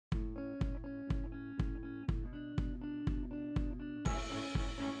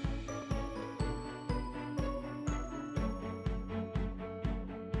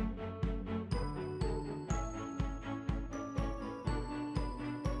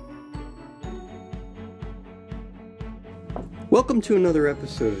Welcome to another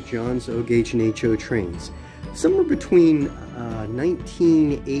episode of John's O Gauge and HO Trains. Somewhere between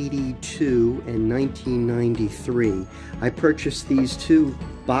 1982 and 1993, I purchased these two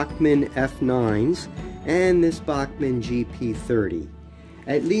Bachmann F9s and this Bachmann GP30.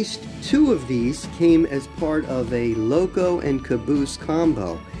 At least two of these came as part of a loco and caboose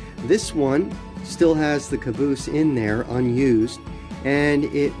combo. This one still has the caboose in there, unused, and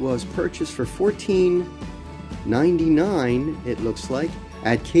it was purchased for $14.99, it looks like,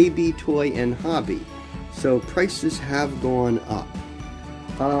 at KB Toy and Hobby. So prices have gone up.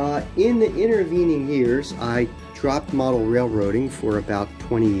 In the intervening years, I dropped model railroading for about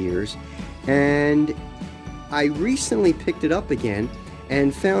 20 years, and I recently picked it up again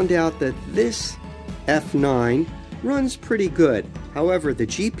and found out that this F9 runs pretty good. However, the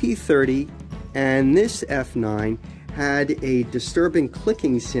GP30 and this F9 had a disturbing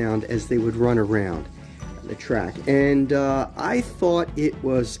clicking sound as they would run around the track, and I thought it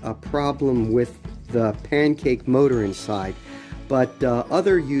was a problem with the pancake motor inside, but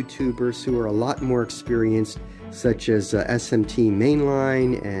other YouTubers who are a lot more experienced, such as SMT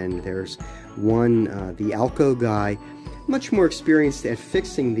Mainline, and there's one, the Alco guy, much more experienced at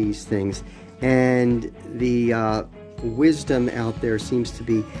fixing these things, and the wisdom out there seems to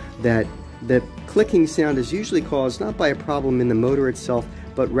be that the clicking sound is usually caused not by a problem in the motor itself,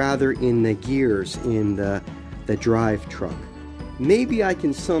 but rather in the gears in the drive truck. Maybe I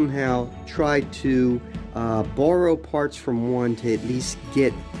can somehow try to borrow parts from one to at least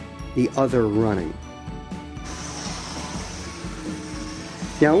get the other running.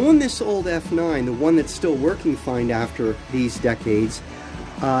 Now on this old F9, the one that's still working fine after these decades,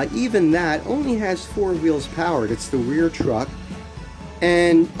 even that only has 4 wheels powered. It's the rear truck,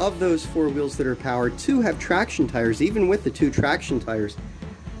 and of those 4 wheels that are powered, 2 have traction tires. Even with the 2 traction tires,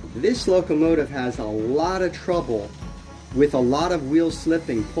 this locomotive has a lot of trouble with a lot of wheel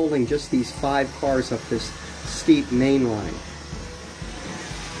slipping, pulling just these 5 cars up this steep main line.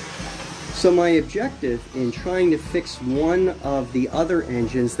 So my objective in trying to fix one of the other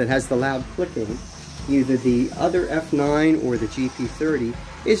engines that has the loud clicking, either the other F9 or the GP30,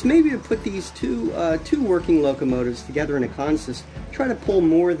 is maybe to put these two working locomotives together in a consist, try to pull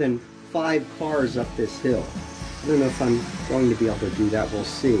more than 5 cars up this hill. I don't know if I'm going to be able to do that, we'll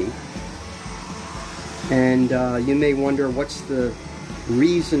see. And you may wonder what's the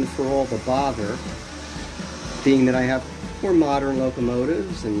reason for all the bother, being that I have more modern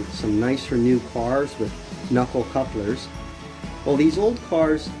locomotives and some nicer new cars with knuckle couplers. Well, these old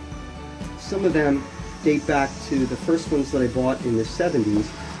cars, some of them date back to the first ones that I bought in the 70s.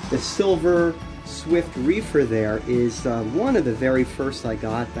 The silver Swift Reefer there is one of the very first I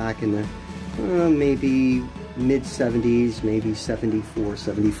got back in the maybe mid-70s, maybe 74,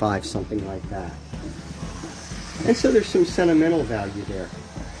 75, something like that. And so there's some sentimental value there.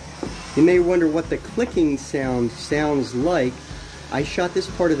 You may wonder what the clicking sound sounds like. I shot this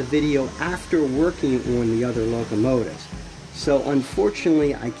part of the video after working on the other locomotives. So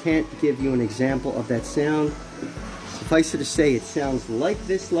unfortunately, I can't give you an example of that sound. Suffice it to say, it sounds like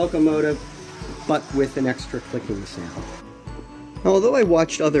this locomotive, but with an extra clicking sound. Now, although I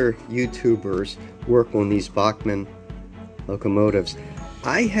watched other YouTubers work on these Bachmann locomotives,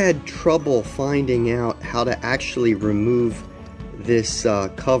 I had trouble finding out how to actually remove this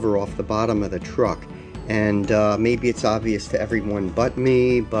cover off the bottom of the truck. And maybe it's obvious to everyone but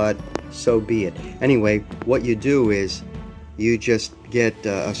me, but so be it. Anyway, what you do is you just get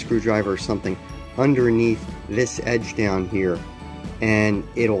a screwdriver or something underneath this edge down here, and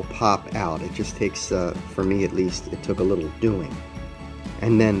it'll pop out. It just takes, for me at least, it took a little doing.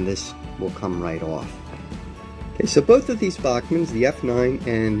 And then this will come right off. Okay, so both of these Bachmanns, the F9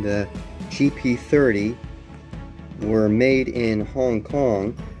 and the GP30, were made in Hong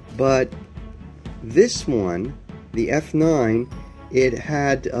Kong, but this one, the F9, it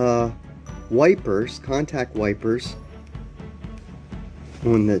had wipers, contact wipers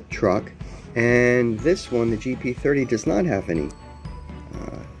on the truck, and this one, the GP30, does not have any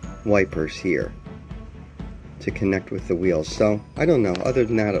wipers here to connect with the wheels. So I don't know, other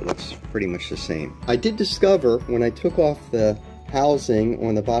than that it looks pretty much the same. I did discover when I took off the housing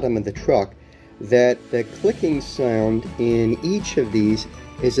on the bottom of the truck that the clicking sound in each of these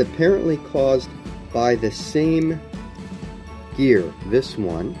is apparently caused by the same gear. This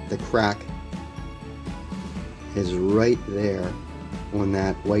one, the crack, is right there on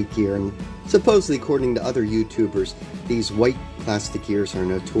that white gear, and supposedly, according to other YouTubers, these white plastic gears are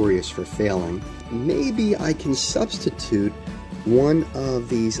notorious for failing. Maybe I can substitute one of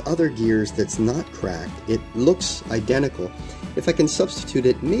these other gears that's not cracked. It looks identical. if I can substitute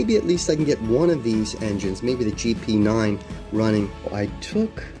it, maybe at least I can get one of these engines, maybe the GP9 running. I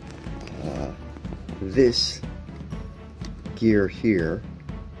took this gear here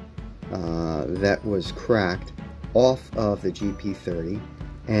that was cracked off of the GP30,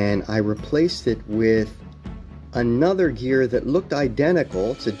 and I replaced it with another gear that looked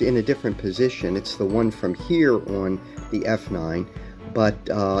identical. It's in a different position. It's the one from here on the F9, but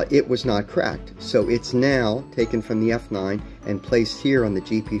it was not cracked. So it's now taken from the F9 and placed here on the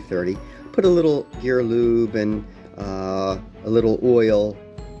GP30. Put a little gear lube and a little oil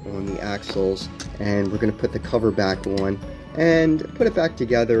on the axles, and we're going to put the cover back on and put it back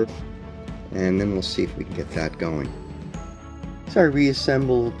together, and then we'll see if we can get that going. So I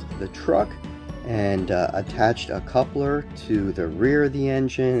reassembled the truck and attached a coupler to the rear of the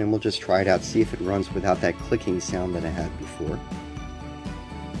engine, and we'll just try it out, see if it runs without that clicking sound that I had before.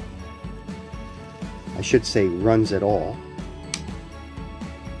 I should say runs at all.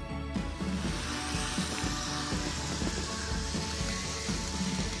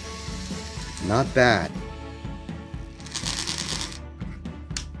 Not bad.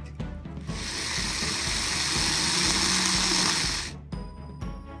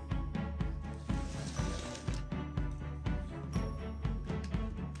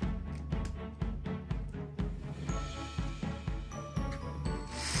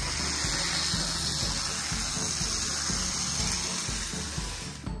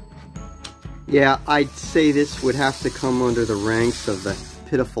 Yeah, I'd say this would have to come under the ranks of the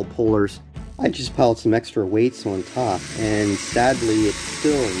pitiful pullers. I just piled some extra weights on top, and sadly it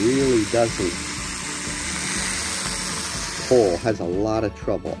still really doesn't pull, has a lot of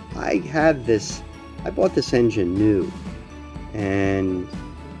trouble. I bought this engine new, and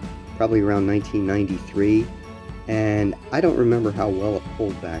probably around 1993, and I don't remember how well it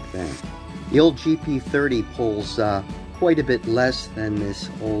pulled back then. The old GP30 pulls quite a bit less than this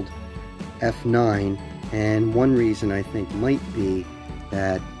old F9, and one reason I think might be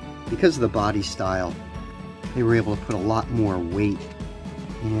that because of the body style, they were able to put a lot more weight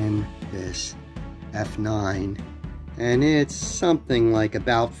in this F9, and it's something like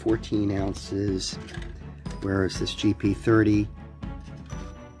about 14 ounces, whereas this GP30,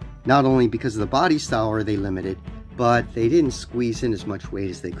 not only because of the body style are they limited, but they didn't squeeze in as much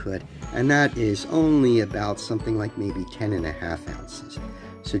weight as they could, and that is only about something like maybe 10.5 ounces.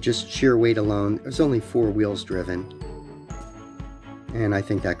 So just sheer weight alone, there's only 4 wheels driven, and I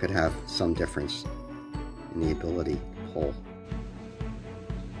think that could have some difference in the ability to pull.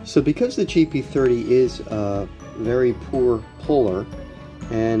 So because the GP30 is a very poor puller,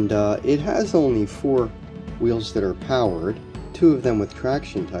 and it has only 4 wheels that are powered, 2 of them with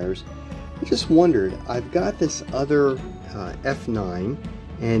traction tires, I just wondered, I've got this other F9,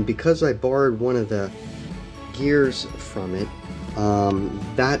 and because I borrowed one of the gears from it,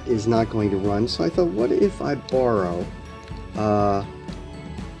 that is not going to run. So I thought, what if I borrow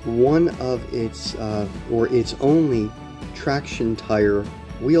one of its or its only traction tire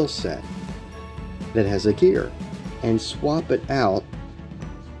wheel set that has a gear, and swap it out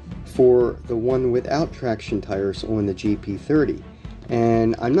for the one without traction tires on the GP30.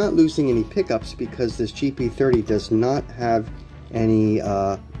 And I'm not losing any pickups because this GP30 does not have any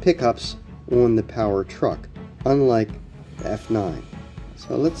pickups on the power truck, unlike the F9.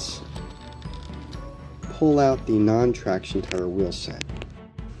 So let's pull out the non-traction tire wheel set.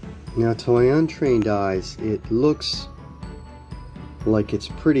 Now, to my untrained eyes, it looks like it's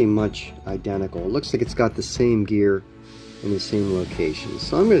pretty much identical. It looks like it's got the same gear in the same location.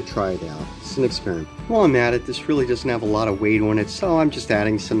 So I'm going to try it out. It's an experiment. While I'm at it, this really doesn't have a lot of weight on it, so I'm just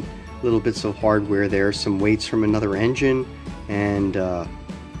adding some little bits of hardware there, some weights from another engine, and a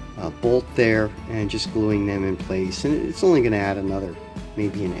bolt there, and just gluing them in place. And it's only going to add another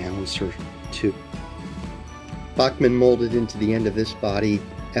maybe an ounce or 2. Bachmann molded into the end of this body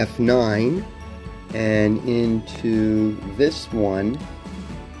F9 and into this one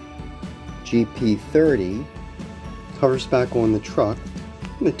GP30. Covers back on the truck.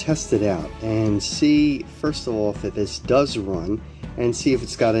 I'm going to test it out and see, first of all, if this does run, and see if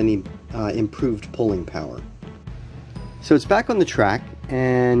it's got any improved pulling power. So it's back on the track,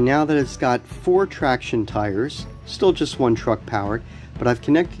 and now that it's got 4 traction tires, still just 1 truck powered, but I've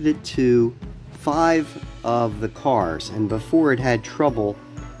connected it to 5 of the cars, and before it had trouble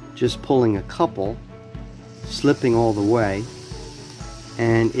just pulling a couple, slipping all the way,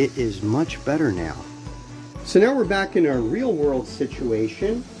 and it is much better now. So now we're back in a real-world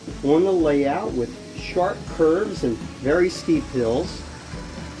situation on the layout with sharp curves and very steep hills.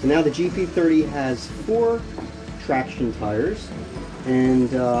 So now the GP30 has 4 traction tires, and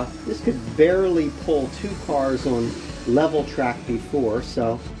this could barely pull 2 cars on level track before,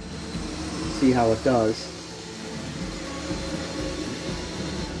 so see how it does.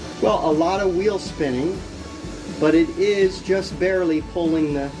 Well, a lot of wheel spinning, but it is just barely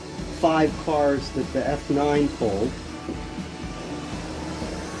pulling the 5 cars that the F9 pulled.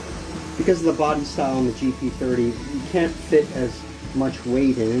 Because of the body style on the GP30, you can't fit as much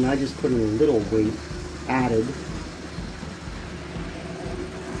weight in, and I just put in a little weight added.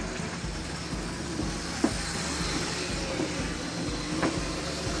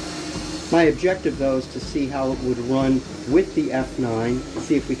 My objective, though, is to see how it would run with the F9,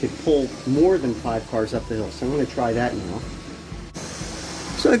 see if we could pull more than 5 cars up the hill. So I'm going to try that now.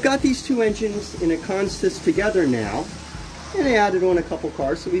 So I've got these 2 engines in a consist together now, and I added on a couple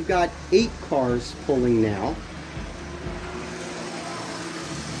cars, so we've got 8 cars pulling now.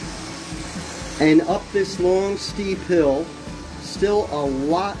 And up this long, steep hill, still a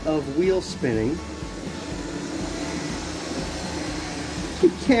lot of wheel spinning.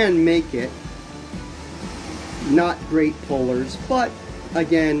 It can make it. Not great pullers, but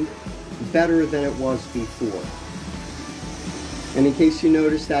again, better than it was before. And in case you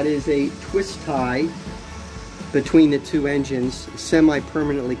notice, that is a twist tie between the 2 engines,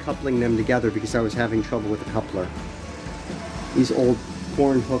 semi-permanently coupling them together because I was having trouble with the coupler. These old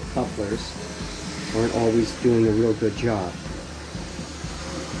horn hook couplers aren't always doing a real good job.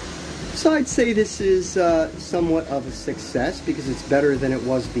 So I'd say this is somewhat of a success because it's better than it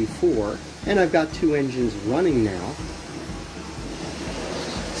was before, and I've got 2 engines running now.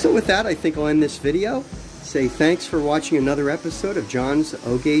 So with that, I think I'll end this video. Say thanks for watching another episode of John's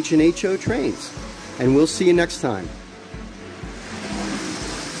O Gauge and HO Trains, and we'll see you next time.